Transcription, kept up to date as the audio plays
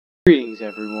Greetings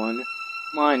everyone,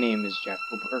 my name is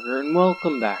Burger and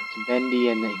welcome back to Bendy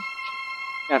and H.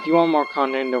 Now if you want more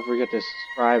content, don't forget to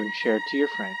subscribe and share it to your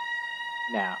friends.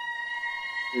 Now,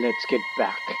 let's get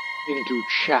back into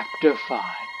Chapter 5,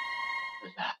 The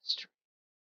Last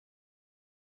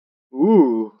Dream.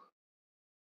 Ooh,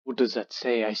 what does that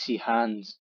say? I see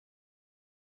hands.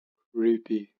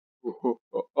 Creepy.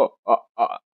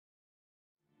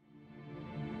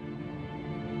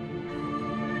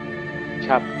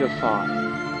 Chapter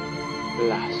 5, The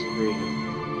Last Dream.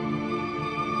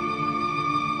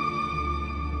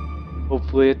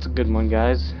 Hopefully it's a good one,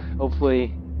 guys.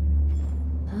 Hopefully.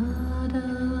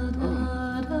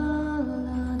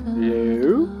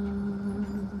 Hello?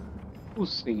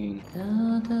 Who's singing?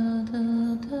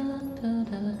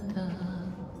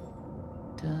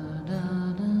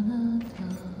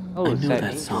 Oh, I know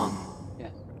that song.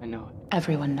 Yes, I know it.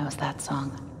 Everyone knows that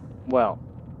song. Well,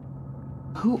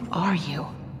 Who are you?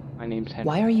 my name's Henry.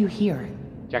 Why are you here?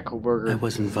 Burger. I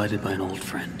was invited by an old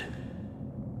friend,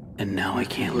 and now I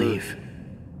can't leave.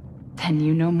 Then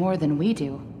you know more than we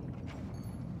do.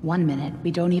 1 minute,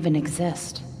 we don't even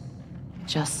exist.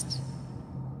 Just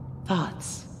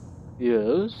thoughts.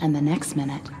 Yes? And the next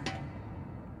minute,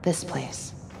 this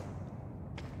place.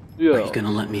 Yeah. Are you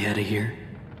gonna let me out of here?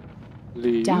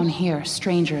 Please? Down here,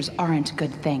 strangers aren't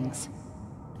good things.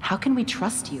 How can we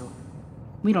trust you?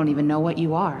 We don't even know what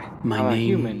you are. My I'm a name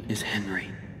human. is Henry.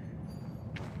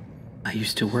 I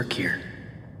used to work here.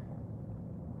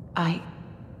 I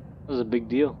That was a big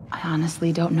deal.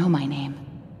 honestly don't know my name.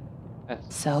 Yes.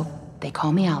 So, they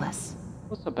call me Alice.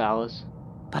 What's up, Alice?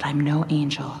 But I'm no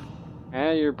angel.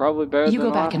 Yeah, you're probably better You than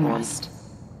go back last and one. rest.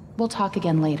 We'll talk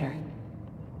again later.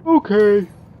 Okay.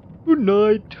 Good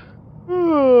night.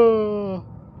 Ah.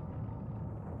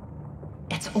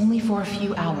 It's only for a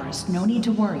few hours. No need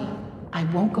to worry. I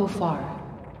won't go far.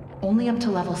 Only up to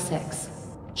level 6.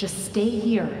 Just stay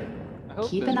here. I hope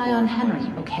Keep this an eye on Boris Henry,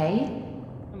 likes me. okay?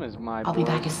 That was my I'll be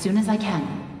back as soon as I can.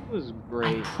 It was I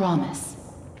great. promise.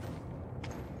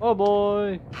 Oh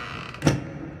boy.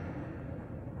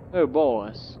 Oh,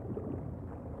 Boris.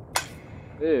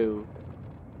 Ew.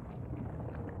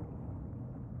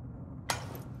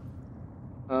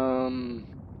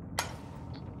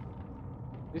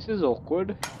 This is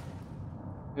awkward.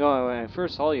 You know, when I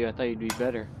first saw you, I thought you'd be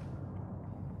better.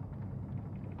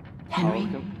 Henry,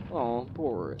 Oh,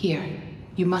 Boris. here.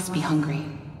 You must be hungry.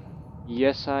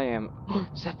 Yes, I am.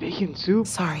 Is that bacon soup?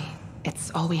 Sorry, it's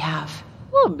all we have.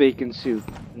 Love bacon soup.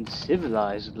 And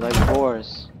civilized like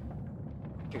Boris.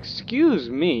 Excuse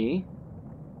me.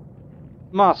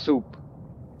 My soup.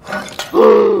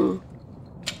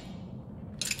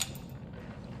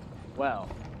 Well,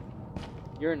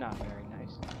 you're not very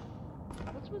nice.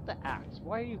 What's with the axe?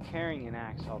 Why are you carrying an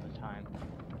axe all the time?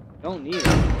 Don't need it.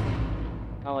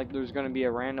 Not like there's gonna be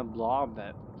a random blob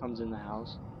that comes in the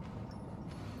house.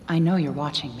 I know you're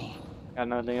watching me. Got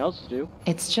nothing else to do.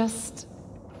 It's just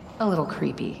a little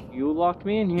creepy. You locked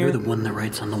me in here. You're the one that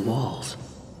writes on the walls.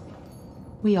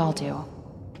 We all do.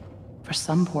 For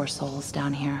some poor souls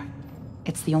down here,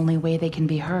 it's the only way they can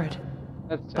be heard.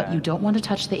 That's sad. But you don't want to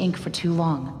touch the ink for too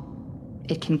long.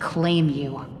 It can claim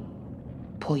you.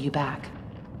 Pull you back.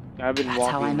 I've been That's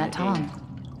walking how I in met the ink.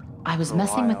 Tom. I was for a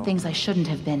messing with while. things I shouldn't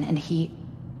have been, and he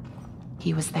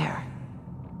was there.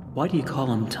 Why do you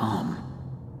call him Tom?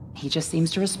 He just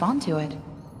seems to respond to it.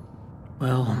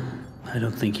 Well, I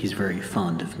don't think he's very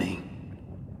fond of me.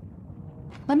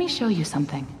 Let me show you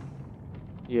something.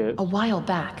 Yes. A while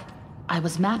back, I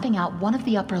was mapping out one of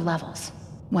the upper levels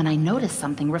when I noticed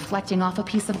something reflecting off a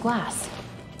piece of glass.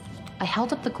 I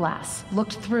held up the glass,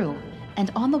 looked through, and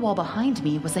on the wall behind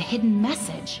me was a hidden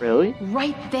message. Really?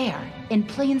 Right there, in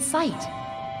plain sight.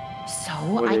 So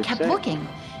What did I it kept say? looking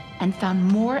and found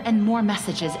more and more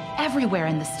messages everywhere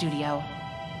in the studio.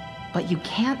 But you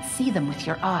can't see them with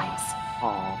your eyes,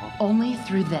 Aww. only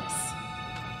through this.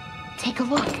 Take a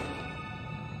look.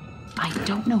 I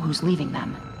don't know who's leaving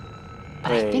them,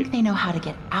 but I think Wait. they know how to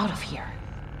get out of here.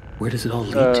 Where does it all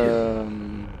lead to?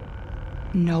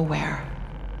 Nowhere.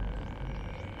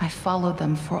 I followed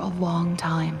them for a long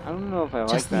time. I don't know if I like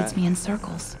Just leads that. me in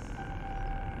circles.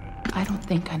 I don't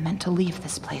think I meant to leave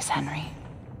this place, Henry.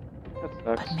 That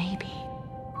sucks. But maybe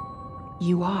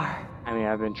you are. I mean,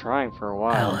 I've been trying for a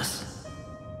while. Alice,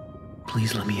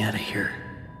 please let me out of here.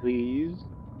 Please.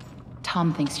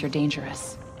 Tom thinks you're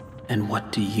dangerous. And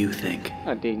what do you think?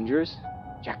 Not dangerous.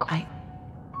 Jackal.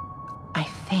 I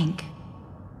think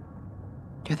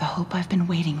you're the hope I've been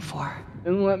waiting for.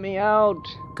 Then let me out.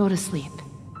 Go to sleep.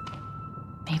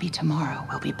 Maybe tomorrow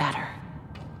will be better.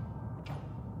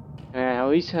 And at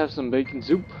least have some bacon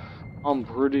soup. I'm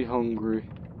pretty hungry.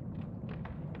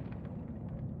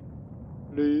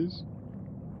 Please.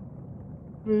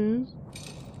 Please.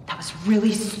 That was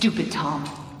really stupid, Tom.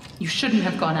 You shouldn't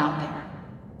have gone out there.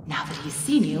 Now that he's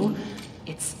seen you,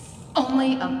 it's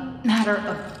only a matter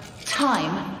of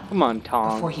time Come on,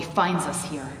 Tom. before he finds us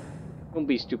here. Don't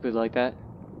be stupid like that.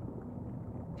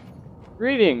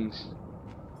 Greetings.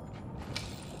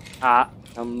 Ah,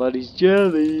 somebody's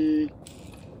jelly.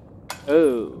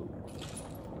 Oh.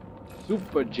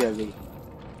 Super jelly.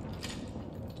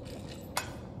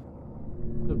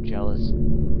 So jealous.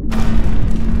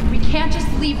 We can't just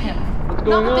leave him. What's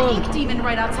going Not with on? the ink demon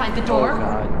right outside the door. Oh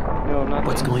god. No, not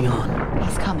What's going on?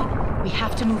 He's coming. We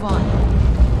have to move on.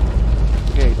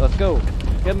 Okay, let's go.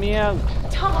 Get me out.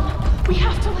 Tom, we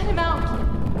have to let him out.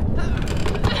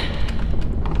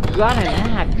 You got an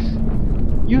axe.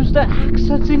 Use the axe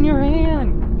that's in your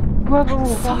hand. Whoever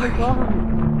will find the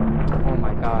gun. Oh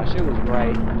my gosh, it was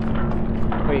right.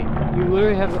 Wait, you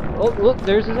literally have. Oh, look,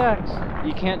 there's his axe.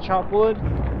 You can't chop wood,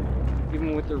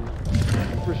 even with the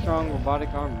super strong robotic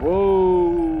arm.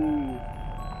 Whoa!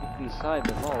 It's inside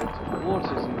the vault. What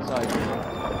is inside the vault?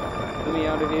 Let me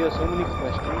out of here. So many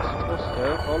questions.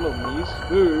 Toaster, follow me.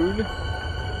 Spoon.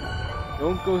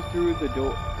 Don't go through the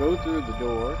door. Go through the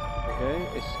door. Okay.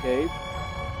 Escape.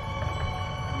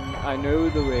 I know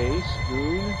the way.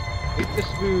 Spoon. Take the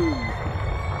spoon.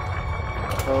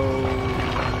 So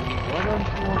why don't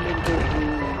you want me to go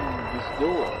through this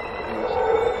door?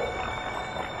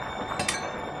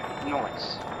 Nice.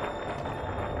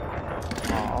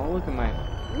 Oh, look at my.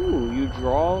 Ooh, you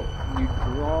draw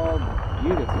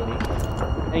beautifully.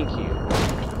 Thank you.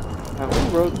 Now, who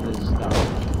wrote this stuff?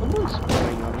 Someone's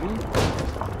spying on me.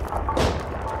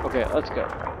 Okay, let's go.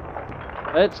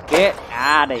 Let's get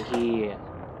out of here.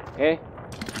 Okay?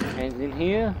 And in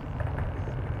here?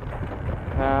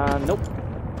 Nope.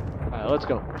 Alright, let's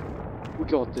go. We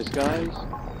got this, guys.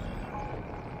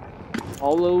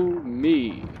 Follow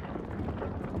me.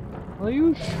 Are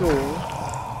you sure?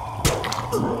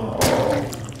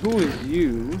 Who is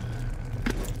you?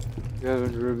 You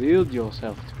haven't revealed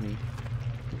yourself to me.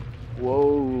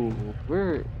 Whoa,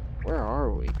 where are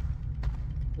we?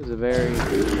 This is a very...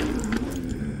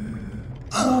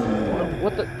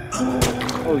 What the?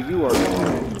 Oh, you are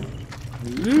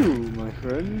you, my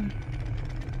friend.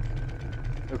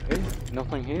 Okay,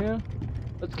 nothing here.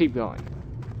 Let's keep going.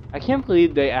 I can't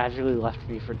believe they actually left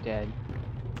me for dead.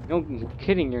 No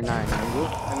kidding, you're not an angel.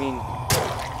 I mean,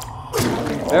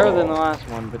 better than the last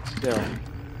one, but still.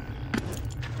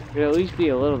 Could at least be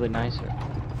a little bit nicer.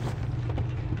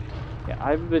 Yeah,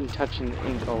 I've been touching the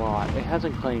ink a lot. It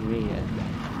hasn't claimed me yet.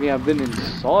 I mean, I've been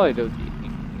inside of the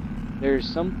ink. There's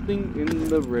something in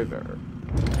the river.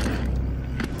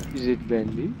 Is it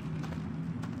Bendy?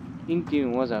 Ink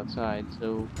Demon was outside,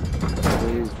 so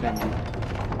it is Bendy.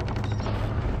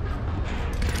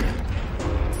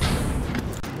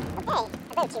 Okay,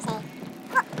 about you say.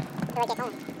 Oh, do I get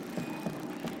home?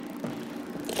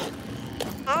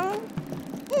 Hey,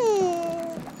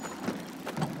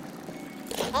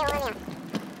 hold on now.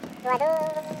 Do I do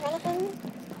anything?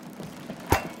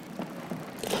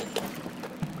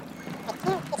 I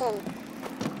can't get in.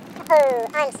 Oh,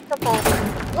 I'm stupid.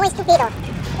 Muy stupido.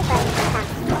 Super.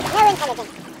 No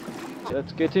intelligence.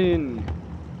 Let's get in.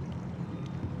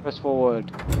 Press forward.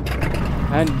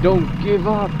 And don't give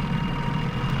up.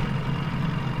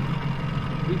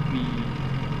 Yippee.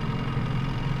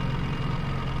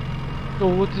 So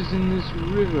what is in this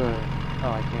river? Oh,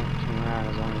 I can't turn around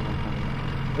as long as I'm coming.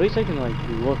 At least I can, like,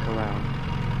 look around.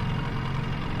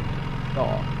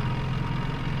 Oh.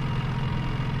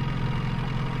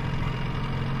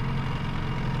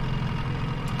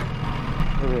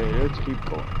 Okay, let's keep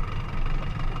going.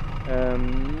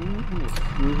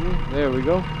 Excuse me. There we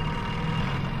go.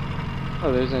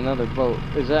 Oh, there's another boat.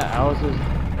 Is that Alice's?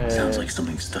 Sounds like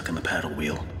something's stuck in the paddle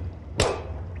wheel.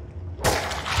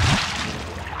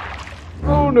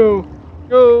 Oh no!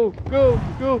 Go! Go!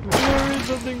 Go! There is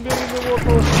something big in the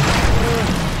water!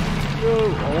 Go!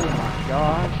 Oh my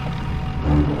gosh!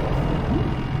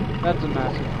 That's a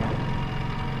massive one.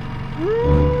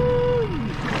 Run!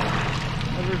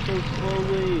 Ever so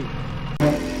slowly.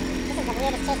 This is the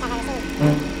weirdest chase I've ever seen.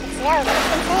 It's slow, but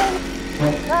it's insane.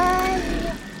 Run!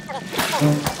 Okay, okay.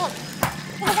 This is so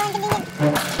inconvenient.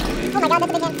 Oh my god,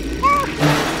 that's a big hand. No!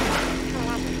 Oh my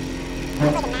god.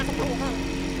 Looks like a massive Bendy hand.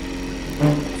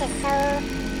 This is so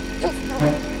peaceful.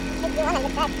 Should you want to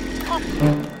look back?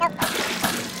 Nope.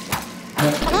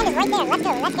 The hand is right there. Let's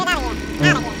go. Let's get out of here.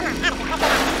 Out of here.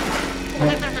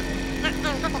 Come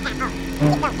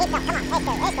on, out of here. Let's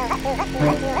get out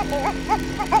of here.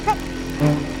 Keep going.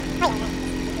 Come on, let's go. Let's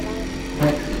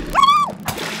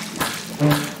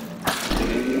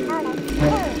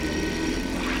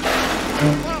go.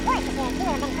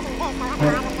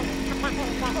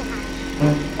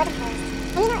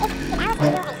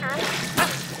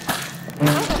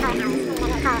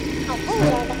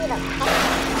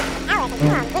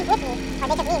 Or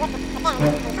they took me with them. But then,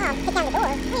 when Tom kicked down the door,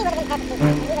 we would have been perfectly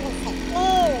fine. We would have been safe. No,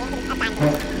 we have to be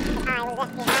abandoned. Because I was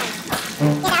left behind.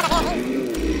 Get out of here,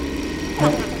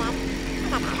 hey! That's not too bad.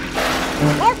 Not that bad.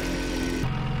 Nope!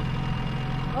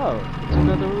 Oh, it's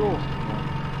another rule.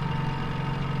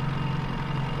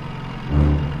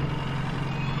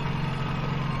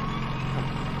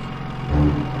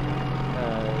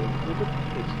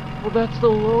 Well, that's the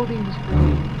loading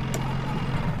screen.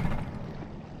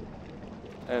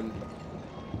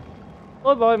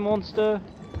 Bye-bye, monster.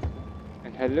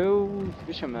 And hello,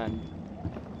 fisherman.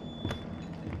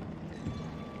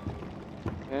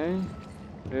 Okay.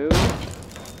 Hello.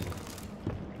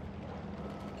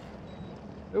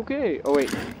 Okay. Oh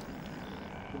wait.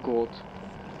 Gold.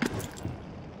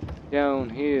 Down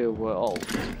here, we're all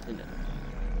in it.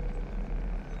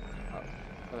 Oh,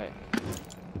 okay.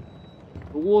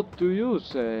 What do you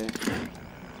say?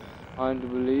 I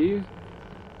believe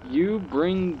you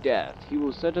bring death. He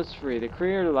will set us free. The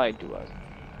Creator lied to us.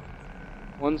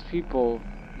 Once people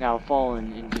now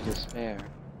fallen into despair.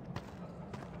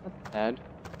 Not bad.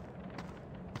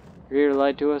 Creator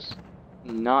lied to us.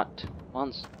 Not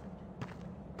once.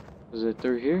 Was it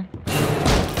through here?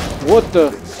 What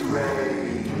the?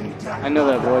 I know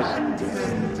that voice.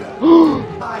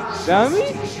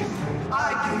 Sammy?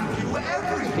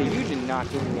 Okay, you did not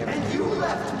give me everything. You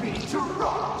left me to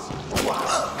rot.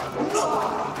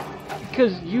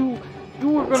 Because you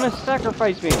were gonna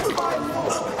sacrifice me.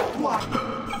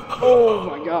 Oh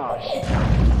my gosh.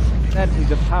 That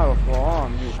is a powerful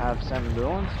arm you have, Sammy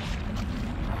Villains.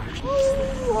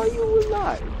 Oh, are you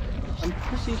alive? I'm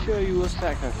pretty sure you were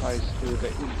sacrificed to the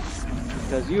ink.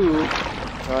 Because you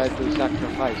tried to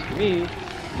sacrifice me,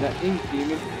 the ink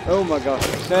demon. Oh my gosh,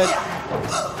 I said,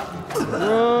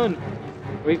 run!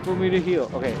 Wait for me to heal.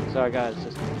 Okay, so I got a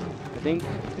system. I think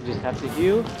I just have to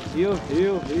heal,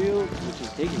 which is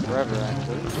taking forever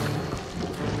actually.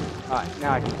 Alright,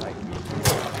 now I can fight.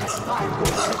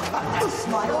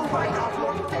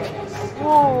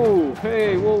 Whoa!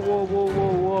 Hey,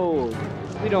 whoa.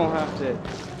 We don't have to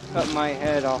cut my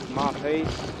head off my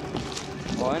face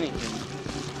or anything.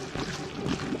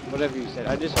 Whatever you said.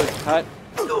 I just heard cut,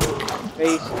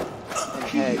 face, and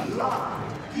head.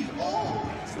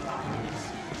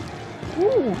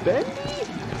 Ooh, Bendy?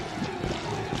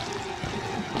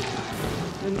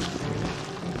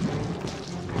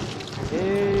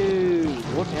 Ew,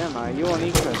 what am I? You on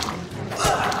equal?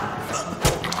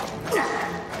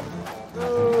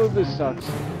 Oh, this sucks.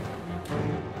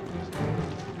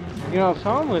 You know, if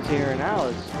Tom was here and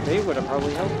Alice, they would have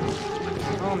probably helped me.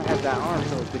 Tom had that arm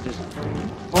so it could just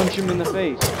punch him in the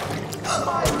face.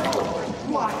 My lord,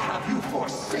 why have you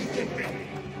forsaken me?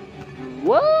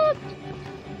 What?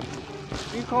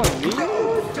 Are you calling me?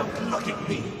 No, don't look at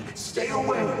me. Stay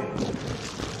away.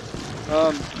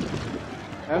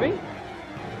 Abby?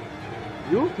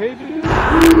 You okay, dude? You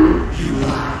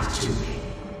lied to me.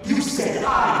 You said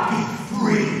I'd be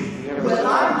free. Well,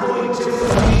 I'm going to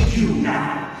free you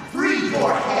now. Free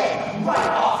your head right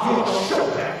off your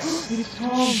shoulders. It's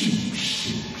Tom.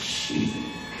 Sheep.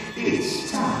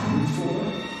 It's time for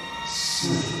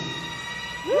sleep.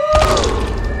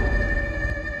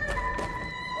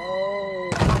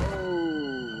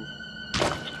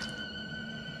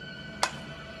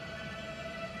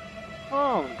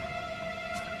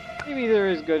 Maybe there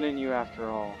is good in you after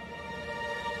all.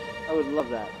 I would love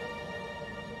that.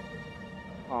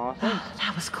 Aw, thanks.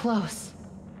 That was close.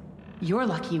 You're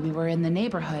lucky we were in the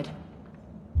neighborhood.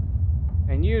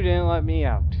 And you didn't let me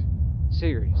out.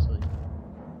 Seriously.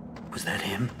 Was that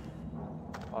him?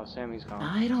 Oh, Sammy's gone.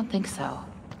 I don't think so.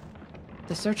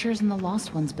 The Searchers and the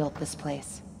Lost Ones built this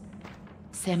place.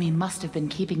 Sammy must have been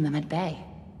keeping them at bay,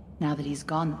 now that he's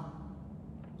gone.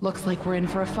 Looks like we're in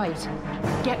for a fight.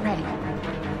 Get ready.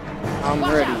 I'm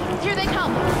Watch ready. out! Here they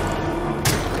come!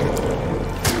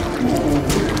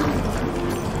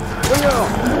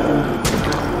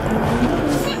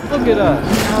 Look at us.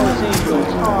 Alice Angel,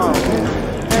 Tom,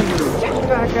 Henry,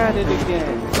 back at it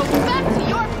again. Go back to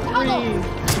your tunnel!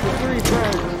 Three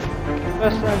friends.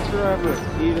 Best friends forever.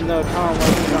 Even though Tom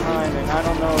left me behind, and I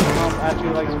don't know if Tom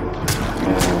actually likes me.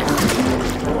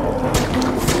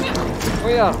 Oh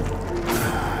yeah.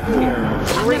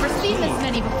 I've never seen this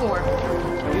many before.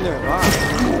 Neither have I.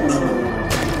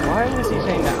 Why was he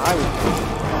saying that I was?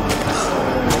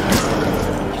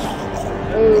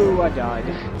 Oh, I died.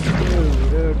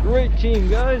 Great team,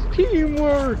 guys.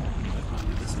 Teamwork.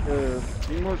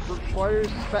 Teamwork requires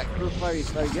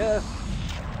sacrifice, I guess.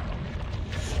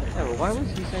 Yeah, but why was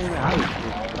he saying that I was?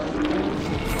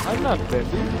 I'm not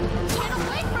Bendy.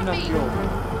 I'm not your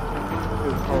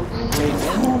called Satan.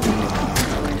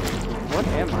 What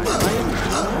am I?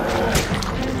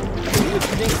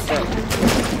 said,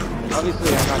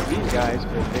 obviously I'm not these guys,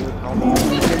 but they would call me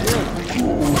Superhero.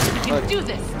 You can do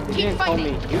this. They Keep didn't call me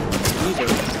fighting. Mutant either.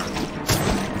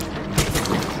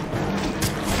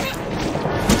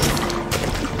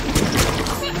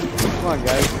 Come on,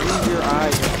 guys, use your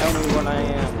eyes and tell me what I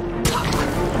am.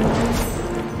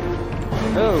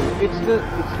 Oh, it's the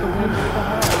one with the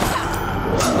hat.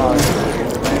 Oh,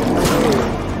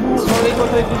 sorry, what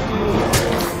did I do?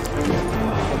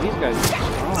 Oh, these guys are strong.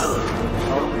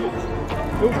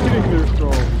 No kidding, they're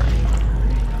strong.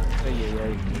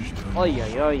 Ay.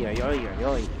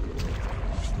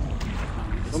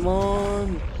 Come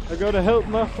on, I gotta help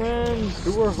my friends,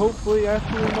 who are hopefully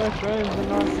actually my friends and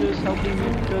not just helping me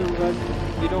because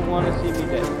you don't want to see me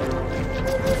dead.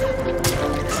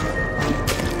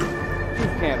 You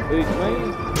can't beat me.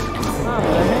 I'm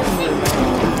the handler, man.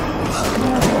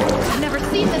 I've never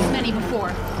seen this many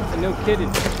before. No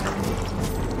kidding.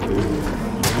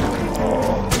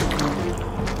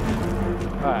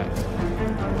 Alright.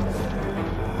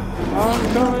 I'm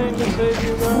coming to save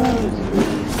you guys.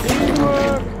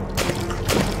 Teamwork!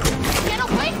 Get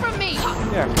away from me!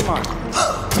 Yeah, come on.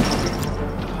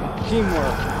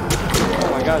 Teamwork. Oh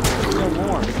my god, there's still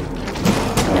more.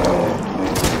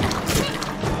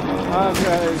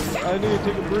 Guys, I need to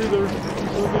take a breather.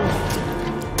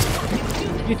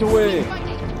 Get away.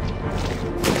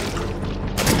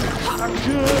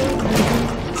 Action!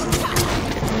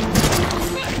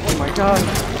 Oh my god.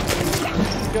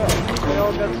 Let's go. They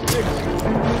all got sticks.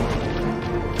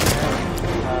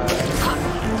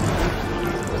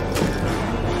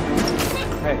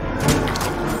 Hey.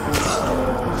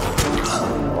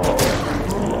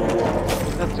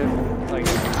 That's it. Like,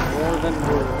 more than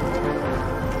we're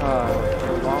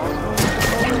lost.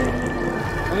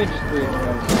 Let me just breathe,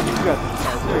 guys. You got these guys.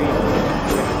 They're easy.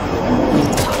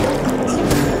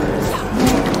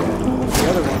 The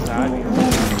other ones died.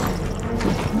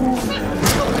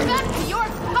 Back to your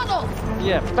puddle!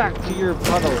 Yeah, back to your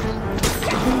puddles.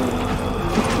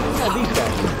 Yeah, these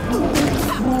guys.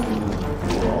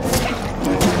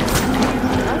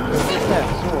 What's that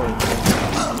sword?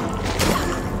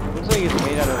 Looks like it's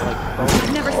made out of like bone.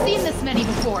 I've never seen this many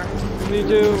before. Me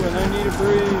too, and I need to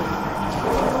breathe.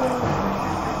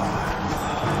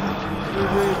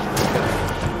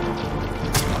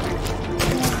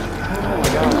 Oh my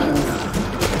gosh.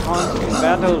 Constant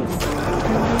battle.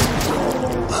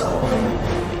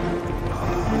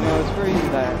 You know, it's crazy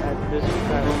that at this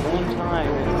one time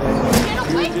in this, Get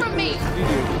away from me!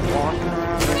 studio just walking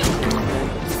around and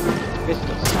it's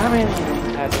the Simon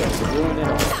had to ruin it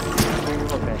all.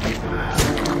 Okay.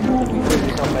 Because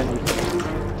it's all Bendy.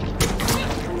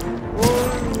 Or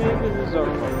maybe it's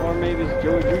Zarko, or maybe it's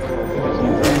Joey Juco.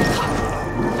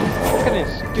 What kind of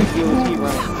studio is he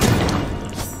running?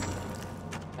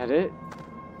 That it?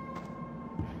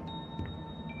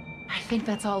 I think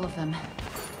that's all of them.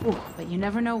 But you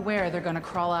never know where they're gonna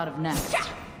crawl out of next.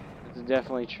 That's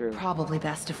definitely true. Probably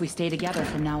best if we stay together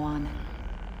from now on.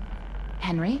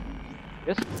 Henry,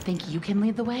 Yes? think you can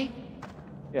lead the way?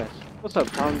 Yes. What's up,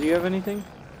 Tom? Do you have anything?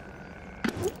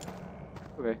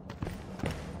 Okay.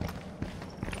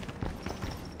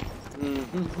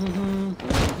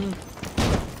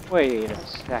 Wait a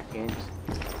second.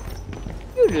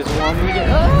 You just want me to...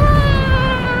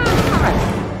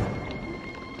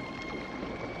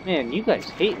 Man, you guys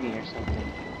hate me or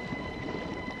something.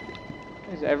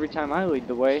 Because every time I lead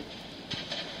the way,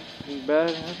 something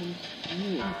bad happens to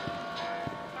me.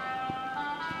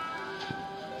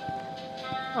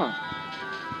 Huh.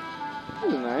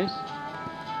 This is nice.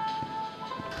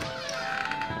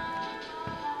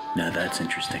 Now that's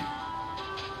interesting.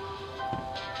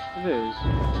 It is.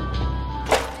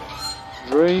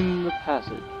 Drain the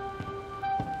passage.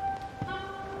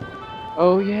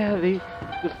 Oh yeah, the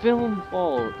film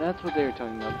vault. That's what they were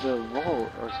talking about. The vault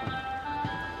or something.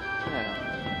 Yeah.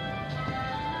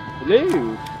 Hello.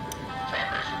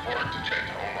 Progress report to Jet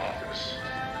Home Office.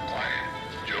 Client,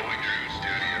 Joey Drew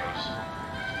Studios.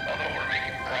 Although we're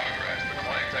making progress, the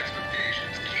client's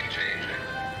expectations keep changing.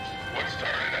 What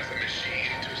started as a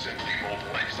machine to simply mold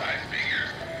life-size figures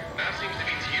now seems to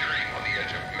be teetering on the edge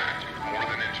of magic more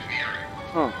than engineering.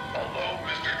 Huh. Although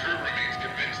Mr. Drew remains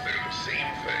convinced they're the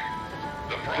same thing.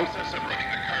 The process of running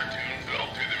the cartoon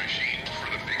fell through the machine for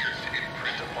the figures to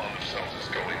imprint upon themselves is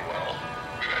going well.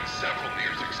 We've had several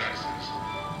near successes.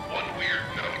 One weird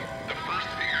note, the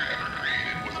first figure ever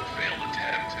created was a failed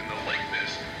attempt in the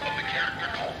likeness of the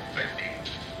character called Bendy.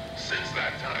 Since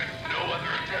that time, no other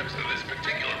attempts of this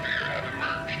particular figure have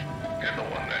emerged. And the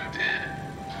one that did,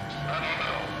 I don't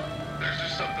know. There's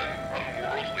just something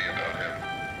unworldly about him.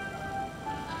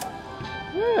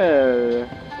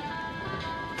 Yeah.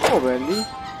 Oh, Bendy.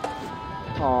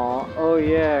 Aw, oh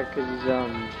yeah, cause he's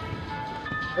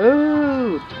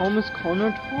oh, Thomas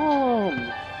Connor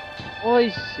Tom. Oh, I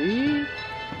see.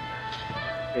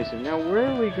 Okay, so now where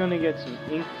are we gonna get some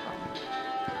ink from?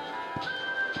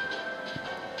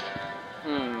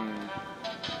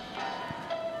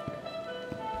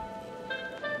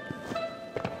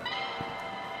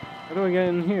 How do I get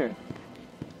in here?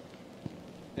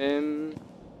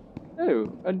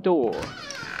 Oh, a door.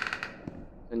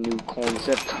 A new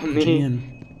concept on me.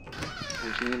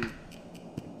 GM.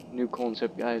 New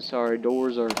concept, guys. Sorry,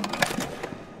 doors are...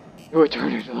 Do I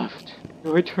turn it left?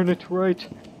 Do I turn it right?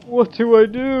 What do I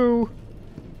do?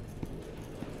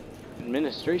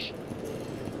 Administration.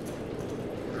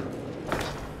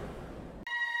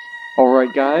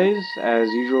 Alright guys, as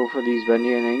usual for these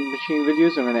Bendy and Ink Machine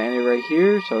videos, I'm going to end it right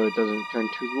here so it doesn't turn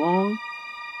too long.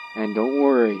 And don't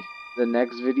worry, the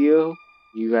next video,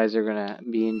 you guys are going to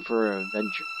be in for an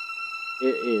adventure.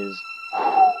 It is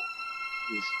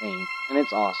insane, and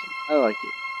it's awesome. I like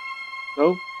it.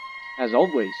 So, as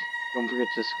always, don't forget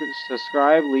to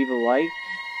subscribe, leave a like,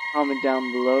 comment down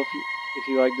below if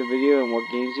you like the video and what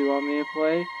games you want me to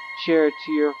play, share it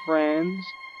to your friends,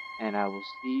 and I will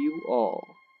see you all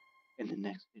in the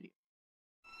next video.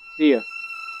 See ya.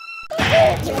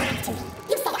 You lied to me.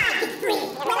 You said I'd be free.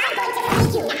 Well, I'm going to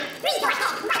free you now. Free your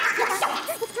head right off your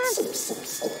shoulders.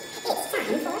 Sheep. It's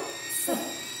time for